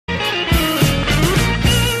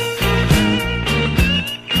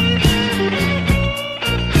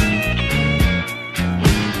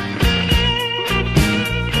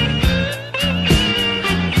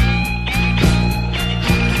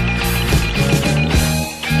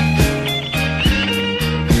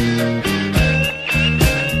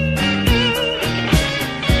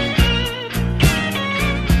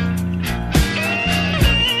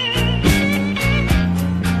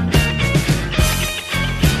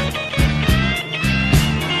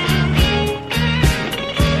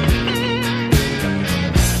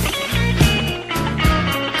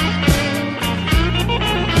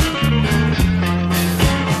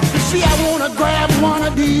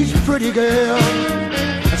pretty girl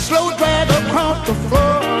and slow drag across the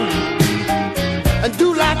floor and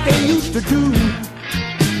do like they used to do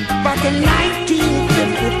back in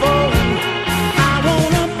 1954. I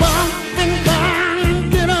wanna bump and grind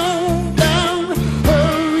and get on down,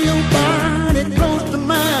 hurry your body close to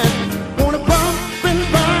mine. Wanna bump and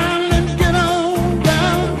grind and get on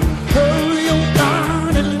down, hurry your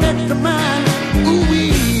body next to mine.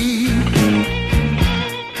 Ooh-wee,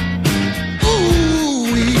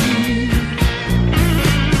 ooh-wee.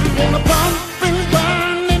 Wanna bump and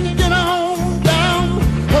grind and get on down,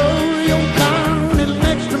 hurry your body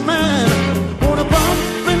next to mine. Wanna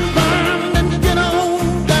bump and grind and get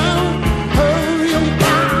on down, hurry your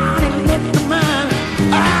body next to mine.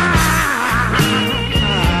 Ah,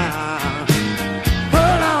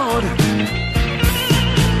 oh Lord.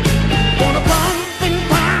 Wanna bump and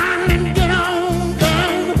grind and get on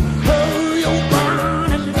down, hurry your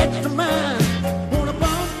body next to mine. Wanna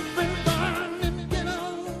bump and grind and get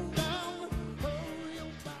on down, hurry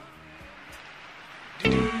your body.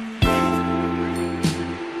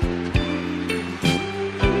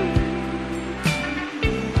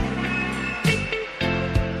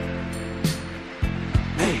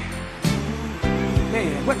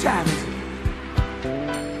 Man, what time is it?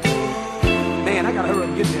 Man, I gotta hurry up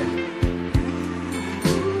and get there.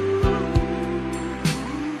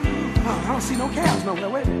 Oh, I don't see no cabs nowhere.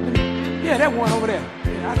 Wait a minute. Yeah, that one over there.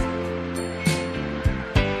 Yeah,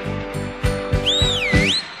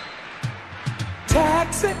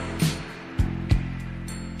 Taxi,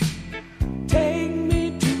 take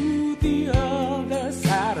me to the other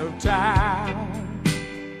side of town,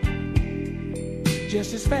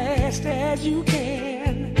 just as fast as you can.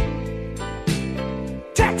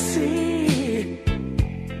 Taxi,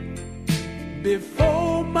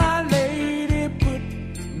 before my lady put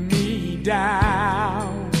me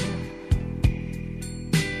down.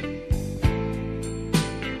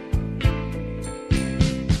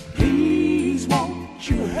 Please, won't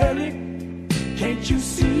you hurry? Can't you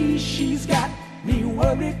see she's got me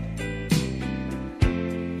worried?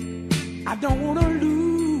 I don't wanna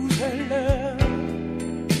lose her love.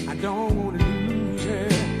 I don't wanna lose her.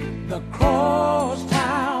 The cross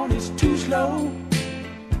town is too slow.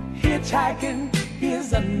 Hitchhiking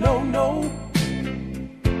is a no-no.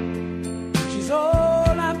 She's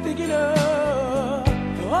all I'm thinking of.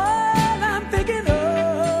 All I'm thinking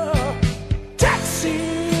of.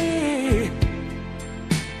 Taxi,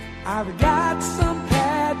 I've got some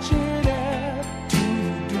patching up to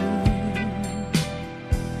do.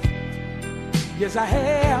 Yes, I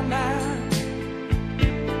have now.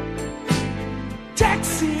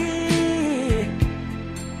 Taxi,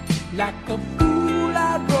 like a fool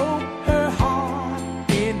I broke her heart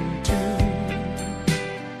in two.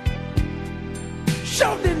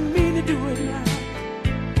 Sure didn't mean to do it now.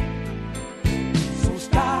 So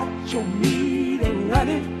start your meter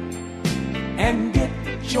running and get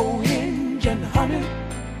your engine humming.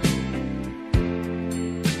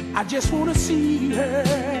 I just wanna see her,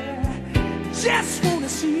 just wanna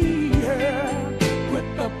see her. Put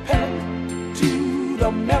the pedal to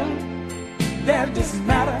the metal. There's this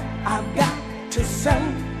matter I've got to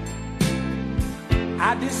settle.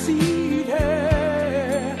 I deceived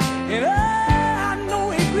her, and I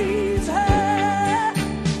know it grieves her.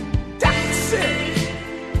 Taxi,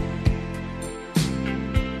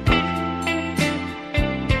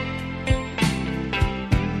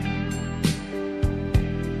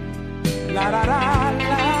 la da da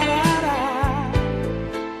la da da.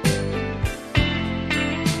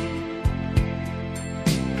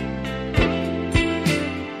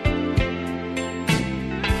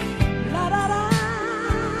 La da da,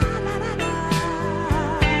 la da da.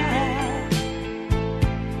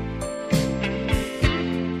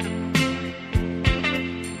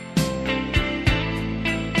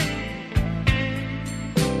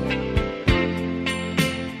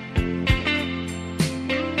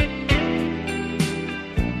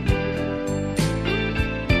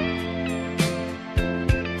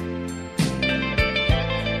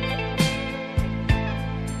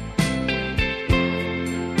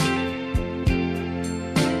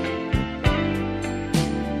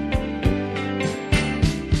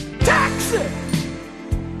 Taxi,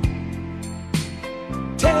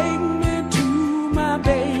 take me to my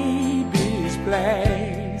baby's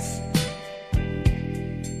place,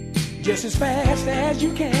 just as fast as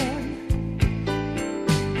you can.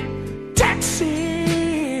 Taxi,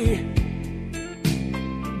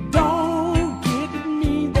 don't get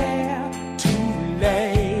me there too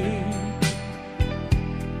late.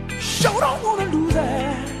 Sure don't wanna lose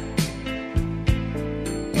her.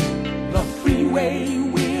 The freeway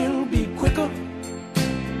will be quicker.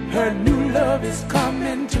 Her love is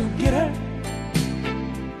coming to get her.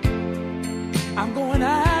 I'm going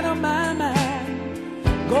out of my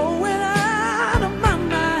mind, going out of my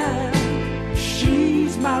mind.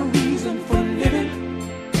 She's my reason for living,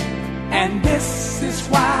 and this is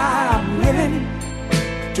why I'm willing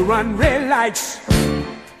to run red lights,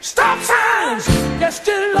 stop signs, just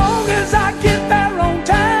as long as I get there on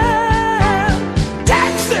time.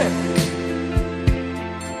 Taxi,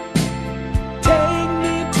 take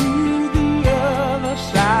me to the other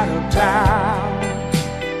side of town,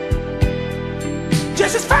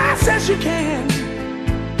 just as fast as you can.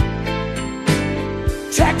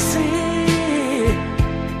 Taxi,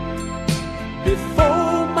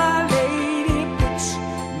 before my lady puts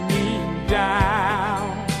me down.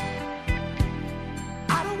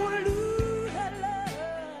 I don't want to lose her love,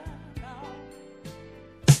 no.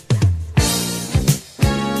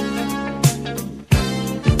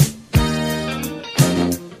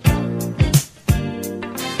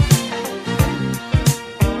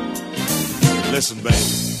 Listen, baby,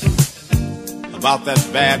 about that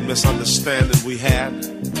bad misunderstanding we had,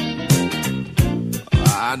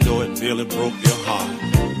 I know it nearly broke your heart.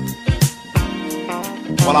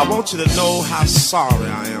 Well, I want you to know how sorry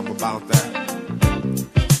I am about that.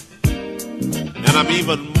 And I'm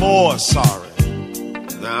even more sorry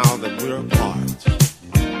now that we're apart.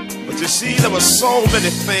 But you see, there were so many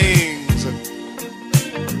things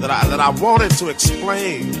that I wanted to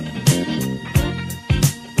explain,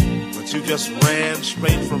 but you just ran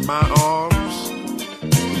straight from my arms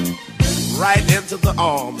right into the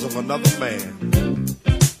arms of another man.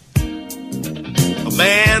 A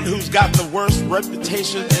man who's got the worst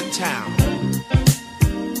reputation in town.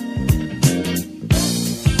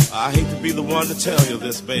 I hate to be the one to tell you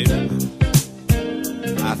this, baby.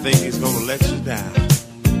 I think he's gonna let you down.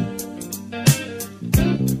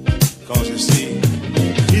 Cause you see,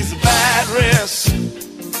 he's a bad risk.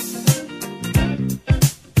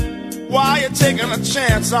 Why you taking a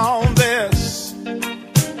chance on this?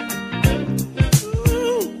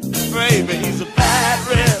 Ooh, baby, he's a bad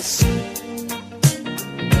risk.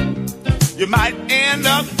 You might end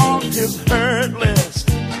up on his hurt list.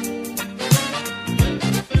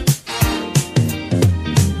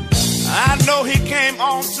 I know he came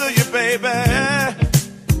on to you, baby,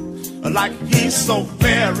 like he's so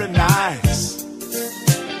very nice.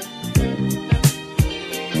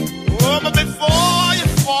 Oh, but before you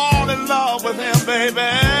fall in love with him,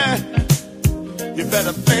 baby, you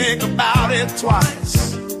better think about it twice.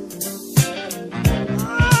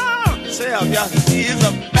 Tell ya, he's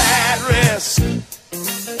a bad risk.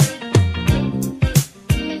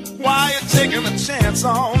 Why you taking a chance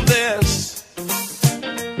on this? Ooh,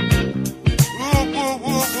 ooh,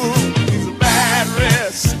 ooh, ooh, he's a bad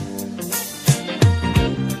risk.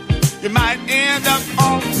 You might end up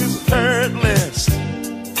on his hurt list.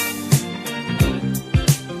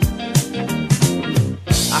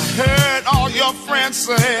 I heard all your friends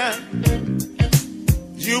saying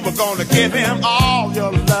you were gonna give him all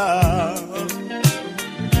your love.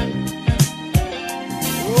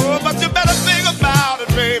 Oh, but you better think about it,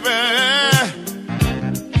 baby,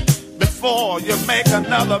 before you make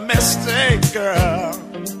another mistake, girl.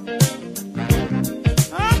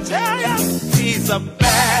 I tell you, he's a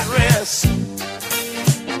bad risk.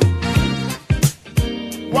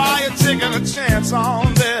 Why you taking a chance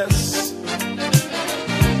on this?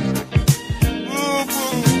 Ooh,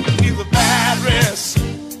 he's a bad risk.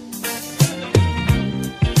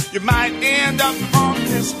 You might end up on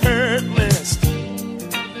his hurt list.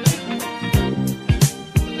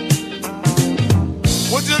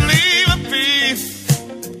 Would you leave a thief?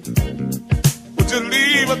 Would you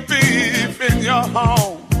leave a thief in your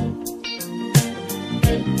home?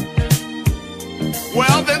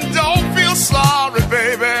 Well, then don't feel sorry,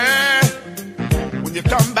 baby, when you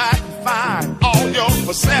come back and find all your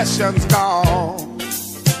possessions gone.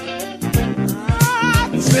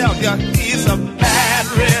 Tell ya, he's a bad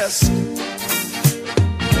risk.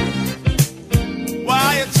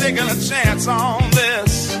 Why you taking a chance on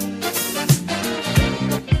this?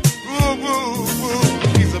 Ooh, ooh,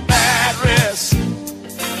 ooh, he's a bad risk.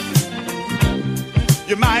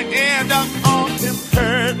 You might end up on his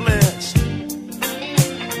hurt list.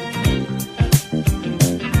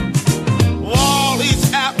 All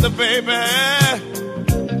he's after, baby,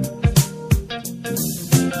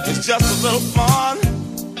 it's just a little fun.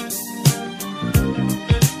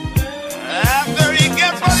 After he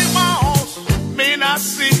gets what he wants, may not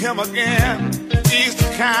see him again. He's the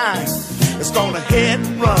kind that's gonna hit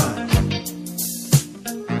and run.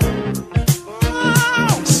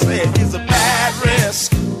 Oh, say he's a bad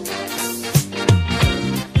risk.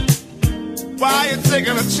 Why you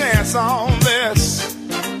taking a chance on this? risk.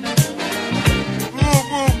 Woo,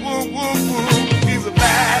 woo, woo, woo, woo. He's a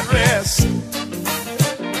bad risk.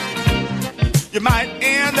 You might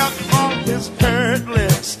end up on his hurt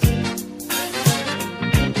list.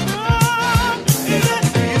 Oh,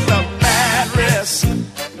 he's a bad risk.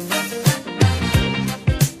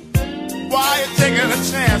 Why you taking a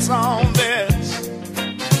chance on this?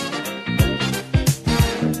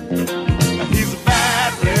 He's a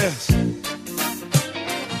bad risk.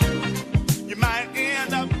 You might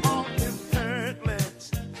end up on his hurt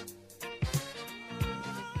list.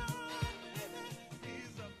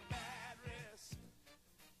 He's a bad risk.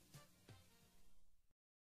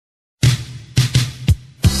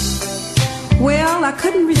 Well, I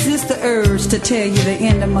couldn't resist the urge to tell you the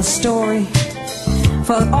end of my story.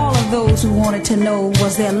 For all of those who wanted to know,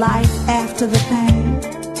 was there life after the pain?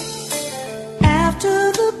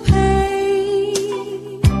 After the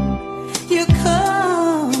pain, you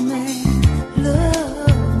come and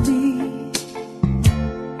love me,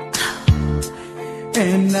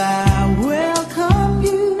 and I welcome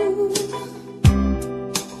you.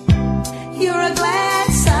 You're a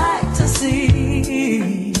glad sight to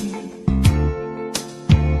see.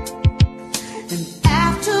 And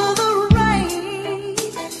after the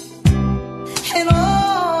and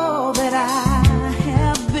all that I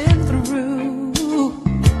have been through,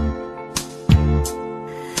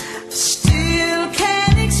 still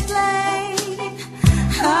can't explain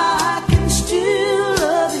how I can still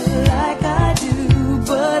love you like I do,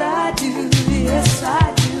 but I do, yes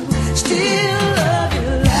I do, still love you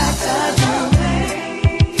like I do,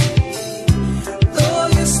 though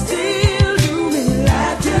you still do me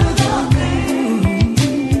like you do.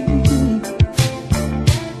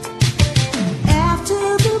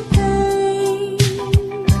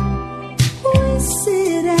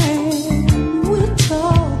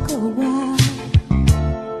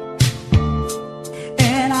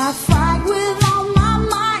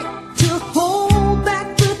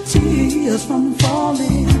 From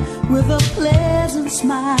falling with a pleasant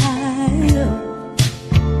smile.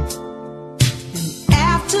 And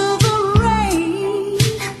after the rain,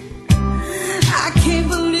 I can't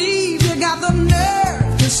believe you got the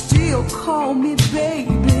nerve to still call me baby.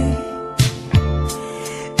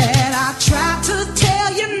 And I tried to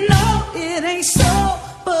tell you no, it ain't so,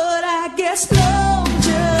 but I guess no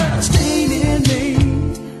just ain't in me.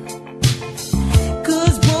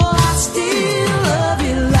 'Cause boy, I still love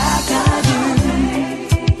you like I do.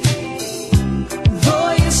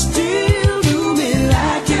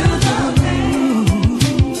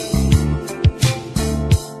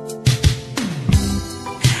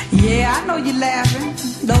 Yeah, I know you're laughing,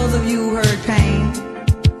 those of you who heard pain.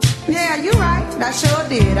 Yeah, you're right, I sure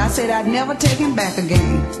did. I said I'd never take him back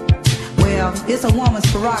again. Well, it's a woman's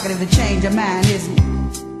prerogative to change her mind, isn't it?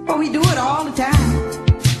 But we do it all the time.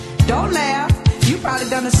 Don't laugh, you probably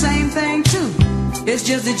done the same thing too. It's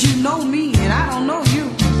just that you know me and I don't know you.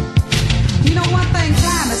 You know, one thing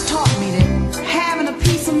time has taught me that having a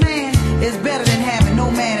piece of man is better than having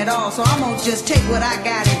no man at all. So I'm gonna just take what I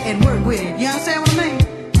got and work with it. You understand what I mean?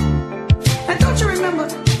 And don't you remember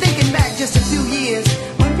thinking back just a few years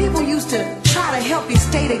when people used to try to help you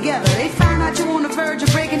stay together? They find out you were on the verge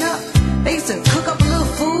of breaking up. They used to cook up a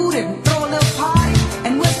little food and throw a little party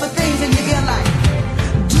and whisper things in your ear like,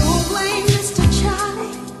 don't blame Mr.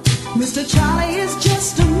 Charlie. Mr. Charlie is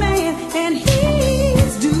just a man and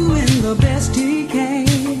he's doing the best he can.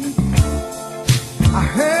 I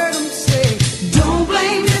heard him say, don't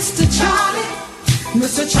blame Mr. Charlie.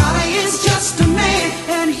 Mr. Charlie is just a man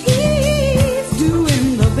and he's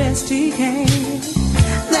doing the best he can.